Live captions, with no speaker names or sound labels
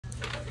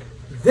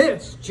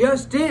This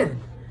just in.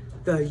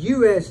 The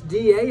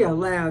USDA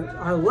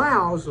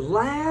allows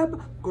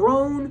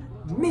lab-grown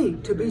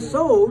meat to be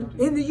sold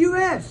in the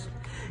U.S.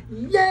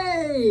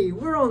 Yay!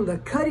 We're on the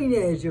cutting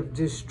edge of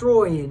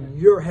destroying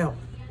your health.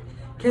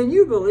 Can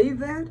you believe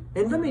that?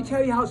 And let me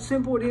tell you how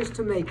simple it is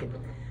to make it.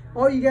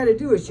 All you got to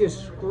do is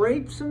just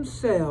scrape some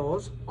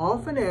cells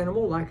off an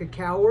animal like a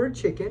cow or a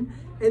chicken,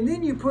 and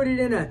then you put it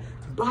in a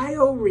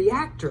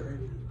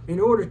bioreactor in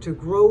order to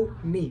grow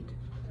meat.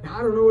 Now,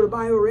 I don't know what a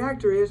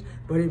bioreactor is,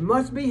 but it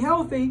must be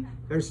healthy.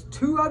 There's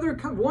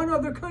one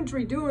other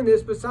country doing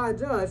this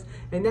besides us,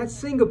 and that's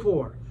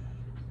Singapore.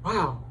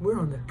 Wow, we're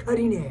on the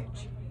cutting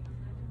edge.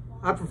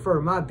 I prefer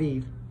my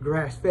beef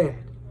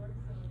grass-fed.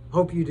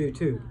 Hope you do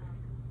too.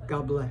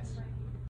 God bless.